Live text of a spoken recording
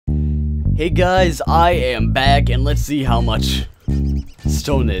Hey guys, I am back, and let's see how much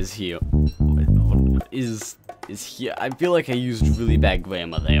stone is here. Is here? I feel like I used really bad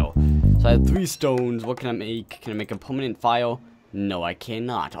grammar there. So I have 3 stones. What can I make? Can I make a permanent file? No, I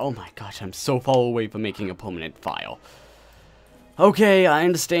cannot. Oh my gosh, I'm so far away from making a permanent file. Okay, I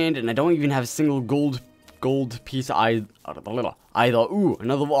understand, and I don't even have a single gold piece either. Ooh,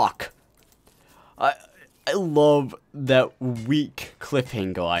 another rock. I love that weak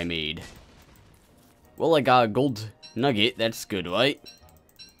cliffhanger I made. Well, I got a gold nugget. That's good, right?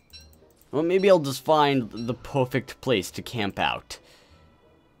 Well, maybe I'll just find the perfect place to camp out.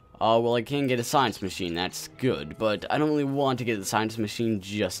 Well, I can get a science machine. That's good, but I don't really want to get the science machine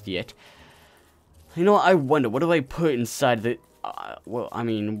just yet. You know, I wonder, what do I put inside the... well, I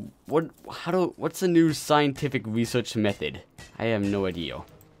mean, what's the new scientific research method? I have no idea.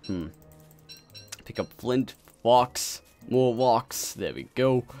 Pick up flint, rocks, more rocks. There we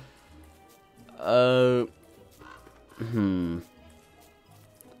go. I'm gonna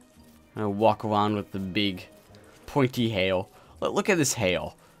walk around with the big, pointy hail. Look at this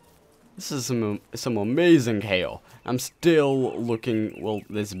hail. This is some amazing hail. I'm still looking. Well,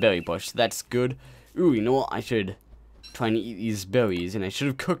 this berry bush. That's good. Ooh, you know what? I should try and eat these berries, and I should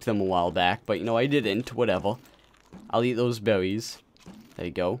have cooked them a while back, but you know I didn't. Whatever. I'll eat those berries. There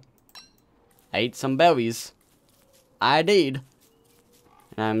you go. I ate some berries. I did.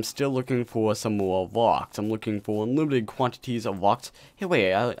 And I'm still looking for some more rocks. I'm looking for unlimited quantities of rocks. Hey,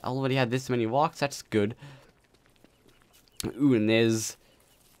 wait, I already had this many rocks. That's good. Ooh, and there's...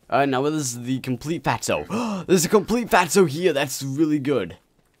 now this is the complete fatso. There's a complete fatso here. That's really good.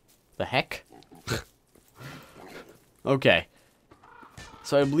 The heck? Okay.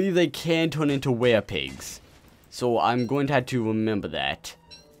 So I believe they can turn into werepigs. So I'm going to have to remember that.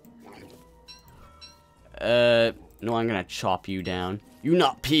 No, I'm gonna chop you down. You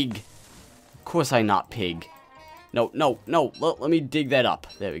not pig. Of course I not pig. No. Let me dig that up.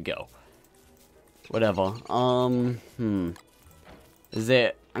 There we go. Whatever. Is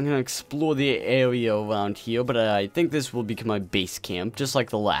there... I'm gonna explore the area around here, but I think this will become my base camp, just like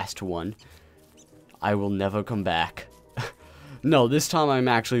the last one. I will never come back. No, this time I'm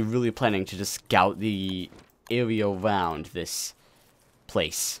actually really planning to just scout the area around this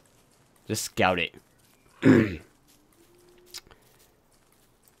place. Just scout it.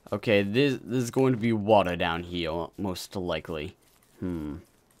 Okay, there's going to be water down here, most likely.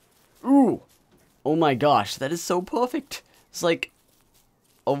 Ooh! Oh my gosh, that is so perfect! It's like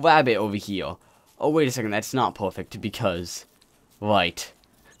a rabbit over here. Oh, wait a second, that's not perfect, because... Right.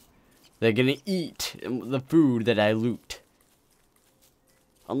 They're gonna eat the food that I loot.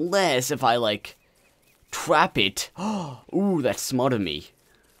 Unless if I, like, trap it. Ooh, that's smart of me.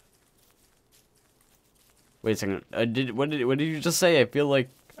 Wait a second. What did you just say? I feel like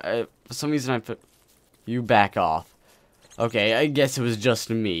for some reason you back off. Okay, I guess it was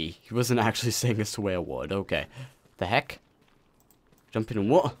just me. He wasn't actually saying a swear word. Okay. The heck? Jump in and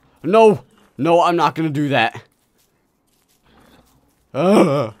what? No! No, I'm not gonna do that.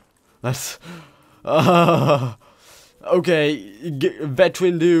 That's... okay,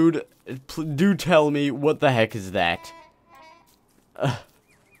 veteran dude, do tell me what the heck is that?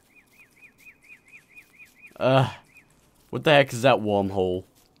 What the heck is that wormhole?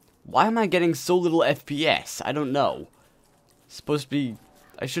 Why am I getting so little FPS? I don't know. It's supposed to be...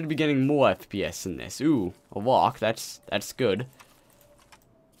 I should be getting more FPS in this. Ooh, a rock. That's good.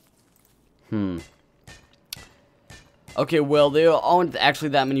 Okay, well, there aren't actually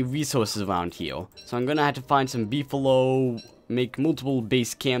that many resources around here. So I'm gonna have to find some beefalo, make multiple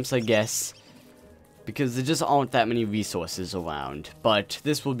base camps, I guess. Because there just aren't that many resources around. But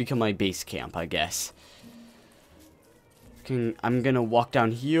this will become my base camp, I guess. I'm gonna walk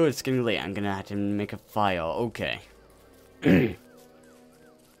down here. It's getting late. I'm gonna have to make a fire. Okay. Wait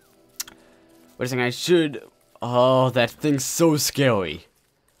a second. I should... Oh, that thing's so scary.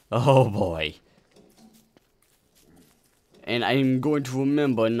 Oh, boy. And I'm going to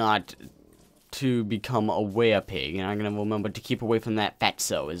remember not to become a werepig. And I'm gonna remember to keep away from that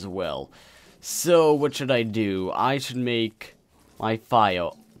fatso as well. So, what should I do? I should make my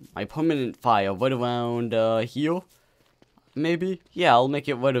fire. My permanent fire right around here. Maybe? Yeah, I'll make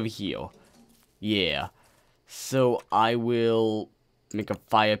it right over here. Yeah. So, I will make a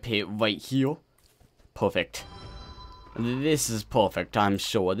fire pit right here. Perfect. This is perfect, I'm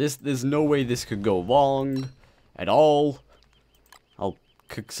sure. There's no way this could go wrong at all. I'll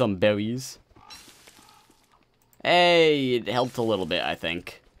cook some berries. Hey, it helped a little bit, I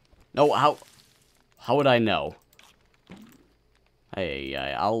think. No, how would I know? Hey,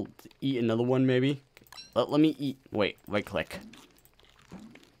 I'll eat another one, maybe. Let me eat. Wait, right click.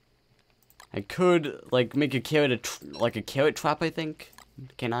 I could, like, make a carrot, like a carrot trap, I think.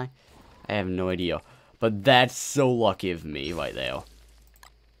 Can I? I have no idea. But that's so lucky of me right there.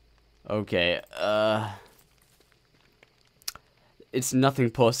 Okay, it's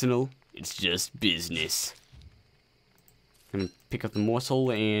nothing personal. It's just business. I'm gonna pick up the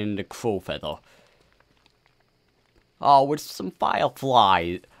morsel and a crow feather. Oh, it's some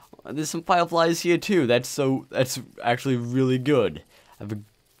fireflies. There's some fireflies here too. That's actually really good. I have a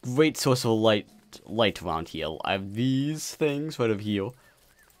great source of light around here. I have these things right over here.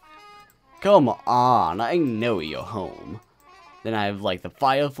 Come on, I know you're home. Then I have like the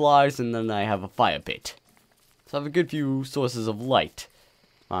fireflies, and then I have a fire pit. So I have a good few sources of light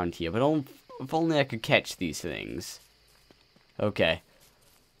around here. But if only I could catch these things. Okay.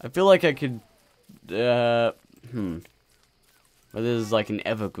 I feel like I could, well, this is like an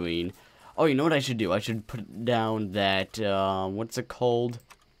evergreen. Oh, you know what I should do? I should put down that, what's it called?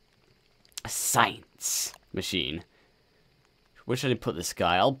 A science machine. Where should I put this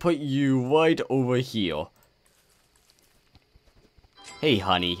guy? I'll put you right over here. Hey,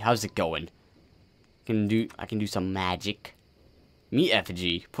 honey, how's it going? I can do some magic. Meet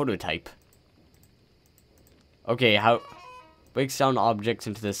effigy, prototype. Okay, how breaks down objects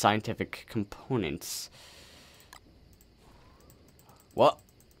into the scientific components. What?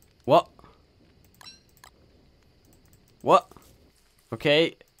 What? What?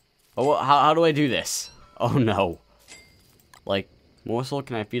 Okay. Oh, how do I do this? Oh no. Like, morsel?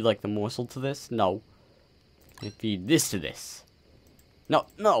 Can I feed like the morsel to this? No. Can I feed this to this? No,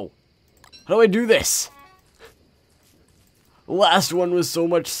 no. How do I do this? The last one was so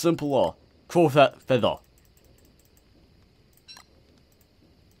much simpler. Crow feather.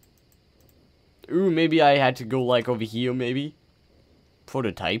 Ooh, maybe I had to go like over here, maybe.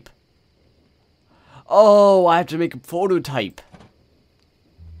 Prototype. Oh, I have to make a prototype.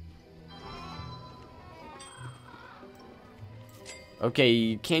 Okay,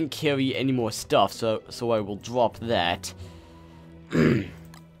 you can't carry any more stuff, so I will drop that.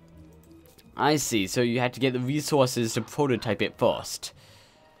 I see, so you had to get the resources to prototype it first.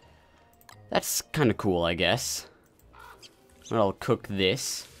 That's kind of cool, I guess. I'll cook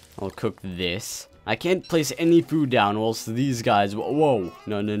this. I'll cook this. I can't place any food down, or else these guys will... Whoa!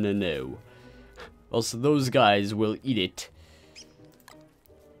 No, no, no, no. Or else those guys will eat it.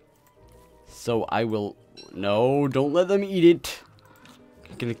 So I will... No, don't let them eat it.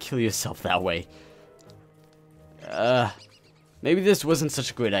 You're gonna kill yourself that way. Maybe this wasn't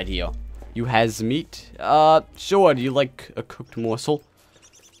such a great idea. You has meat? Sure, do you like a cooked morsel?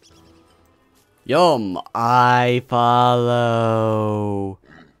 Yum, I follow.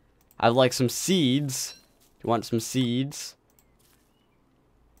 I'd like some seeds. You want some seeds?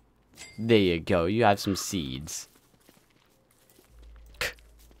 There you go, you have some seeds.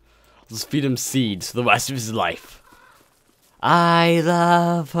 Let's feed him seeds for the rest of his life. I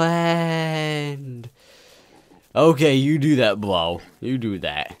love friend. Okay, you do that, bro. You do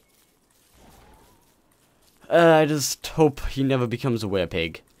that. I just hope he never becomes a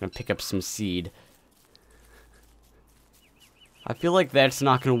werepig. I'm gonna pick up some seed. I feel like that's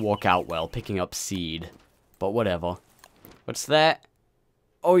not gonna work out well, picking up seed. But whatever. What's that?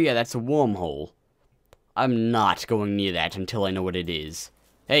 Oh yeah, that's a wormhole. I'm not going near that until I know what it is.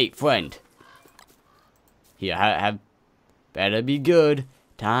 Hey, friend. Here, have better be good.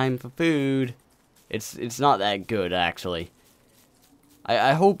 Time for food. It's not that good, actually.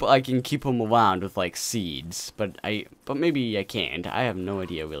 I hope I can keep them around with, like, seeds, but maybe I can't. I have no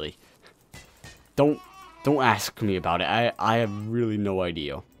idea, really. Don't ask me about it. I have really no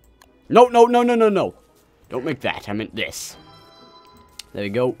idea. No, no, no, no, no, no. Don't make that. I meant this. There we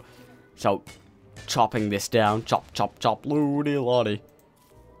go. So, chopping this down. Chop, chop, chop. Lordy lottie.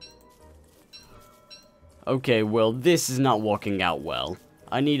 Okay, well, this is not working out well.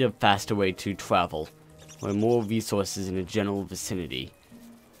 I need a faster way to travel, or more resources in a general vicinity.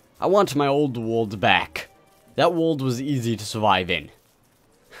 I want my old world back. That world was easy to survive in.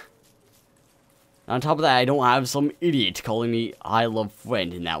 On top of that, I don't have some idiot calling me I love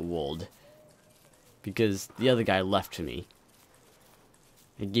friend in that world. Because the other guy left me.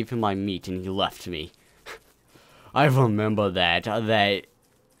 I gave him my meat and he left me. I remember that. That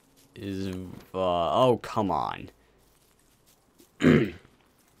is, oh, come on.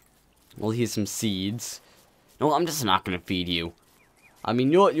 Well, here's some seeds. No, I'm just not gonna feed you. I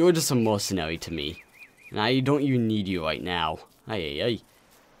mean, you're just a mercenary to me. And I don't even need you right now. Ay, ay, ay.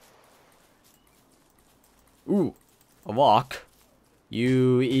 Ooh, a rock.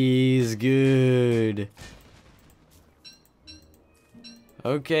 You is good.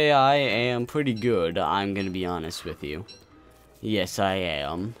 Okay, I am pretty good, I'm gonna be honest with you. Yes, I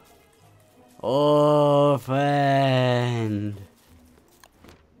am. Oh, friend.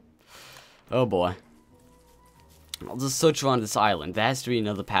 Oh boy. I'll just search around this island. There has to be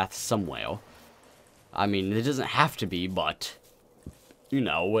another path somewhere. I mean, it doesn't have to be, but you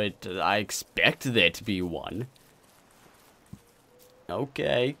know, I expect there to be one.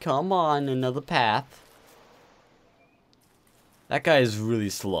 Okay, come on, another path. That guy is really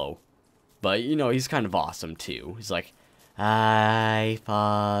slow. But, you know, he's kind of awesome, too. He's like, I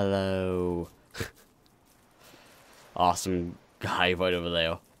follow. Awesome guy right over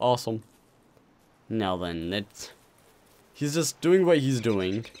there. Awesome. Now then, he's just doing what he's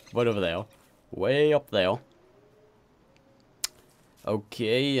doing. Right over there. Way up there.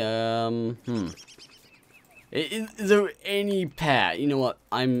 Okay, Is there any path? You know what?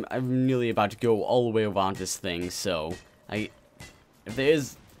 I'm nearly about to go all the way around this thing, so if there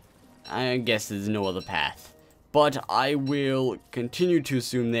is, I guess there's no other path. But I will continue to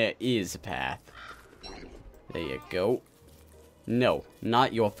assume there is a path. There you go. No,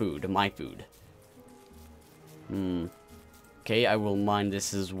 not your food, my food. Okay, I will mine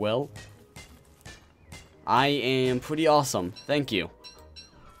this as well. I am pretty awesome. Thank you.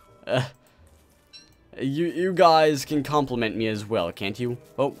 You guys can compliment me as well, can't you?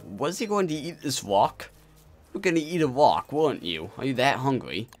 Oh, was he going to eat this rock? You were gonna eat a rock, weren't you? Are you that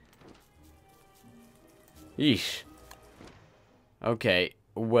hungry? Yeesh. Okay,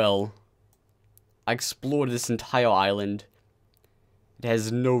 well, I explored this entire island. It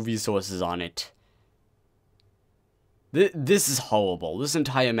has no resources on it. This is horrible. This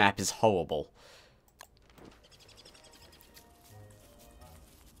entire map is horrible.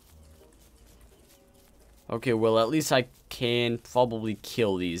 Okay, well, at least I can probably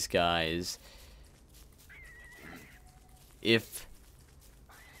kill these guys. If...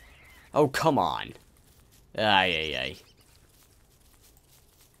 Oh, come on. Ay.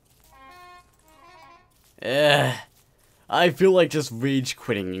 I feel like just rage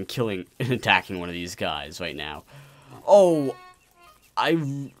quitting and killing and attacking one of these guys right now. Oh,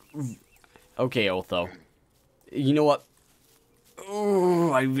 okay, Otho. You know what?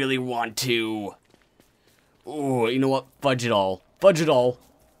 Oh, I really want to. Oh, you know what? Fudge it all. Fudge it all.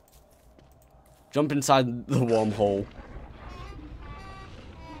 Jump inside the wormhole.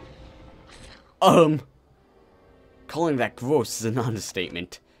 Calling that gross is an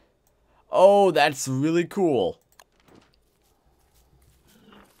understatement. Oh, that's really cool.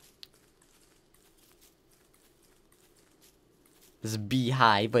 There's a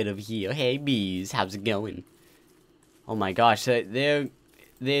beehive right over here. Hey, bees, how's it going? Oh my gosh,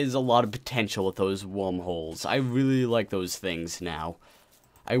 there's a lot of potential with those wormholes. I really like those things now.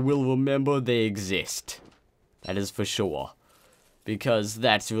 I will remember they exist. That is for sure. Because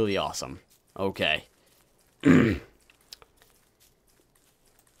that's really awesome. Okay.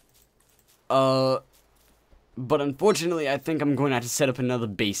 But unfortunately, I think I'm going to have to set up another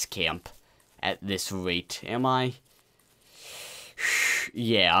base camp at this rate. Am I?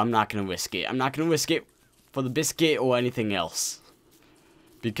 Yeah, I'm not going to risk it. I'm not going to risk it for the biscuit or anything else.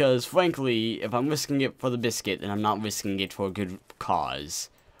 Because, frankly, if I'm risking it for the biscuit, then I'm not risking it for a good cause.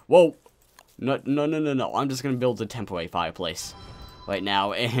 Whoa! No. I'm just going to build a temporary fireplace right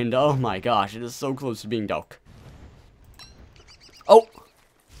now. And, oh my gosh, it is so close to being dark. Oh!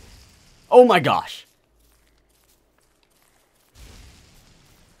 Oh my gosh!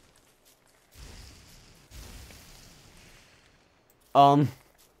 I'm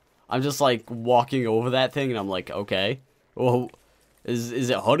just like walking over that thing and I'm like, okay. Well, is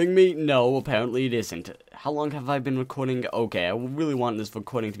it hurting me? No, apparently it isn't. How long have I been recording? Okay, I really want this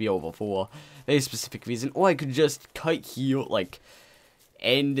recording to be over for a very specific reason. Or I could just cut here, like,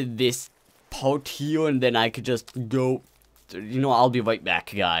 end this part here, and then I could just go. You know, I'll be right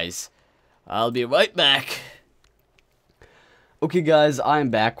back, guys. I'll be right back. Okay, guys, I'm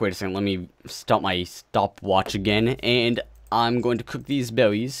back. Wait a second, let me stop my stopwatch again, and I'm going to cook these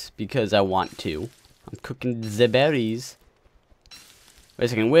berries because I want to. I'm cooking the berries. Wait a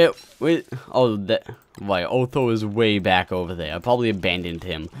second, where, oh, right, Otho is way back over there. I probably abandoned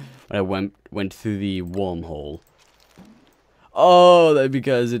him when I went through the wormhole. Oh, that's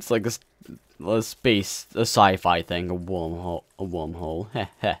because it's like a sci-fi thing, a wormhole.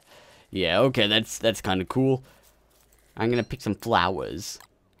 Heh. Yeah, okay, that's kind of cool. I'm gonna pick some flowers.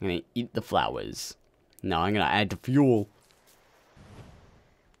 I'm gonna eat the flowers. Now I'm gonna add the fuel.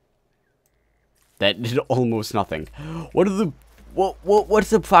 That did almost nothing. What's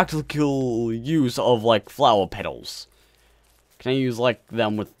the practical use of, like, flower petals? Can I use, like,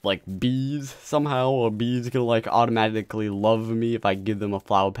 them with, like, bees somehow? Or bees can, like, automatically love me if I give them a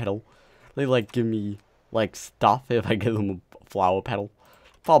flower petal? They, like, give me, like, stuff if I give them a flower petal?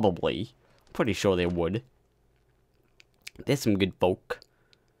 Probably. Pretty sure they would. There's some good folk.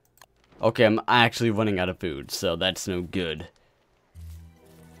 Okay, I'm actually running out of food, so that's no good.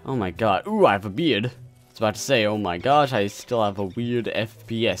 Oh my god. Ooh, I have a beard. I was about to say, oh my gosh, I still have a weird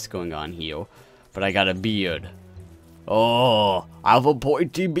FPS going on here. But I got a beard. Oh, I have a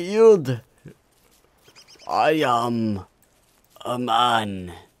pointy beard. I am a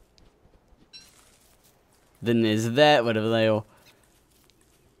man. Then there's that, whatever they are.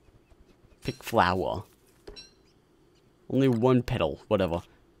 Pick flower. Only one petal, whatever.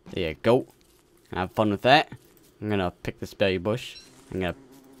 There you go. Have fun with that. I'm gonna pick this berry bush. I'm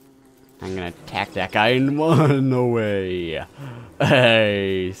gonna attack that guy and run away.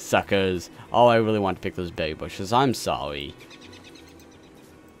 Hey, suckers. Oh, I really want to pick those berry bushes. I'm sorry.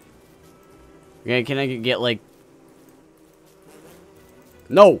 Okay, can I get like...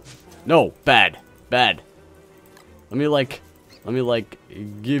 No! No! Bad. Bad. Let me like,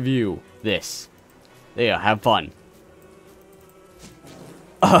 give you this. There, have fun.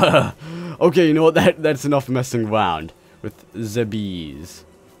 Okay, you know what? That's enough messing around with the bees.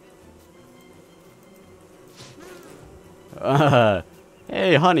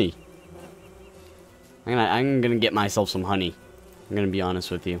 Hey, honey. I'm gonna get myself some honey. I'm gonna be honest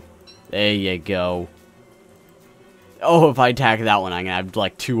with you. There you go. Oh, if I attack that one, I'm gonna have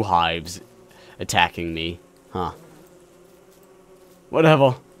like 2 hives attacking me. Huh.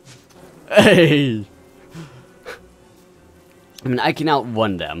 Whatever. Hey! I mean, I can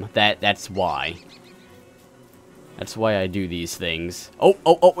outrun them. That's why. That's why I do these things. Oh,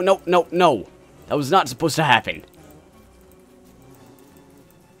 no, no, no! That was not supposed to happen.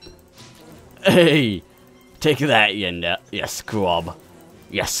 Hey! Take that, you scrub.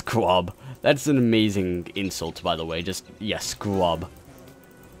 Yes, scrub. That's an amazing insult, by the way. Just, yes, scrub.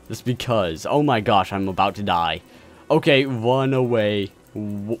 Just because. Oh my gosh, I'm about to die. Okay, run away.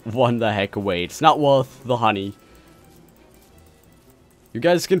 Run the heck away. It's not worth the honey. You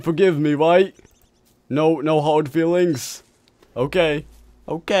guys can forgive me, right? No hard feelings. Okay.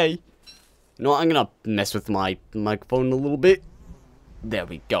 Okay. No, I'm gonna mess with my microphone a little bit. There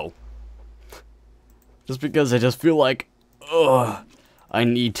we go. Just because I just feel like, ugh, I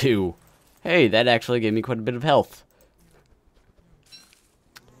need to. Hey, that actually gave me quite a bit of health.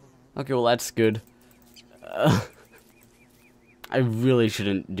 Okay, well that's good. I really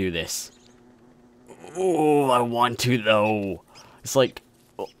shouldn't do this. Oh, I want to though. It's like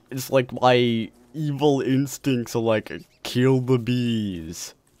my evil instincts are like, kill the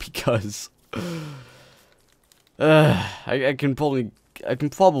bees, because I can probably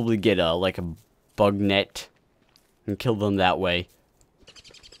get like a bug net and kill them that way.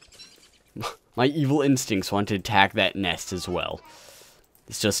 My evil instincts want to attack that nest as well.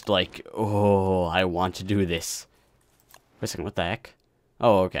 It's just like, oh, I want to do this. Wait a second, what the heck?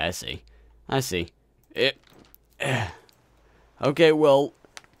 Oh, okay, I see. I see. Okay, well,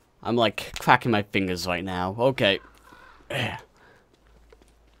 I'm like cracking my fingers right now. Okay.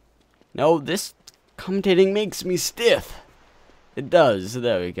 No, this commentating makes me stiff. It does.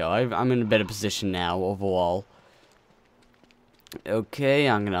 There we go. I'm in a better position now, overall. Okay,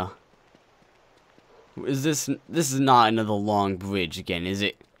 I'm gonna... This is not another long bridge again, is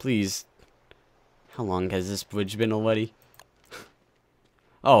it? Please. How long has this bridge been already?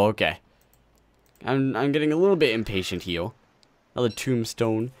 Oh, okay. I'm getting a little bit impatient here. Another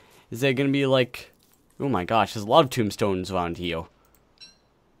tombstone. Is there gonna be like... Oh my gosh, there's a lot of tombstones around here.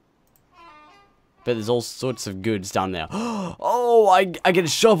 Bet there's all sorts of goods down there. Oh, I get a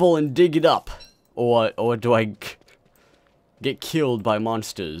shovel and dig it up. Or do I get killed by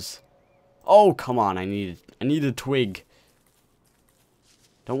monsters? Oh, come on, I need a twig.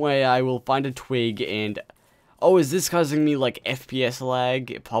 Don't worry, I will find a twig and... Oh, is this causing me, like, FPS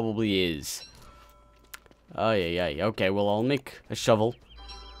lag? It probably is. Oh, yeah. Okay, well, I'll make a shovel.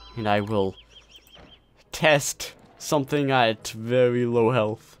 And I will test something at very low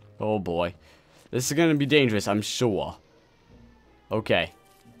health. Oh, boy. This is gonna be dangerous, I'm sure. Okay.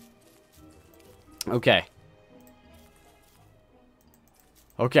 Okay.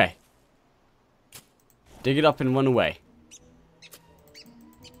 Okay. Dig it up and run away.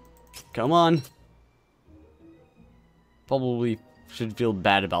 Come on. Probably should feel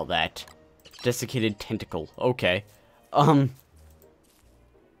bad about that. Desiccated tentacle. Okay.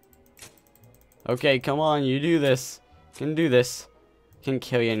 Okay, come on, you do this. You can do this. Can't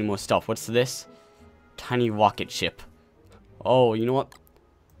carry any more stuff. What's this? Tiny rocket ship. Oh, you know what?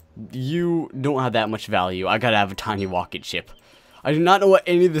 You don't have that much value. I gotta have a tiny rocket ship. I do not know what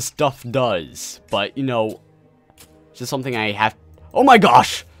any of this stuff does, but, you know, it's just something I have... Oh my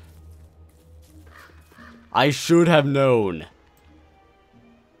gosh! I should have known.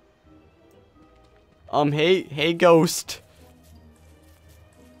 Hey, ghost.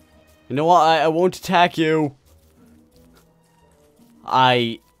 You know what? I won't attack you.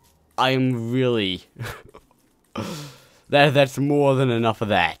 I am really... That's more than enough of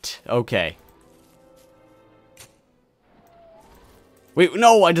that. Okay. Wait,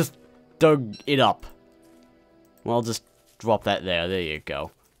 no, I just dug it up. Well, I'll just drop that there. There you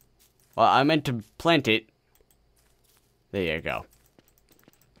go. I meant to plant it. There you go.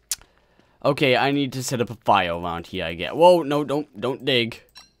 Okay, I need to set up a fire around here, I get. Whoa, no, don't dig.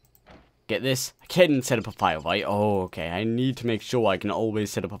 Get this? I can't set up a fire, right? Oh, okay. I need to make sure I can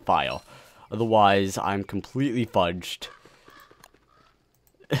always set up a fire. Otherwise, I'm completely fudged.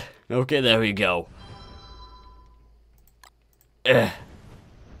 Okay, there we go. Can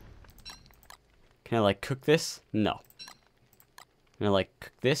I, like, cook this? No. Can I, like,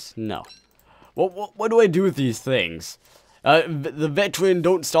 cook this? No. What do I do with these things? The veteran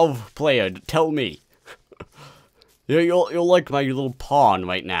don't starve player, tell me. You're like my little pawn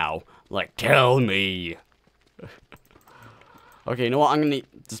right now. Like, tell me. Okay, you know what? I'm gonna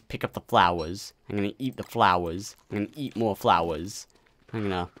just pick up the flowers. I'm gonna eat the flowers. I'm gonna eat more flowers. I'm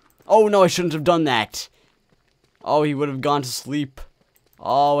gonna... Oh, no, I shouldn't have done that. Oh, he would have gone to sleep.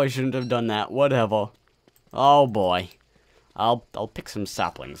 Oh, I shouldn't have done that. Whatever. Oh, boy. I'll pick some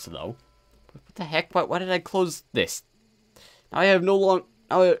saplings, though. What the heck? Why did I close this? Now I have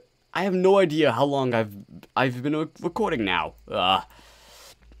I have no idea how long I've been recording now.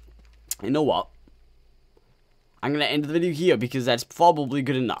 You know what? I'm gonna end the video here because that's probably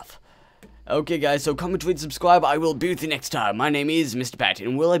good enough. Okay, guys, so comment, rate, subscribe. I will be with you next time. My name is Mr. Pat,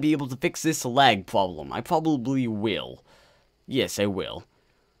 and will I be able to fix this lag problem? I probably will. Yes, I will.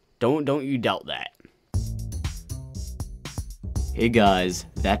 Don't you doubt that. Hey guys,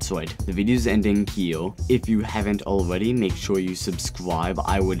 that's right, the video's ending here. If you haven't already, make sure you subscribe.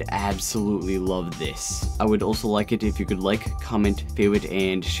 I would absolutely love this. I would also like it if you could like, comment, favorite,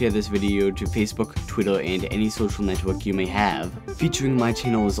 and share this video to Facebook, Twitter, and any social network you may have. Featuring my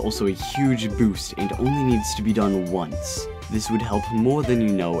channel is also a huge boost and only needs to be done once. This would help more than you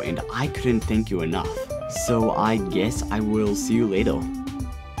know, and I couldn't thank you enough. So I guess I will see you later.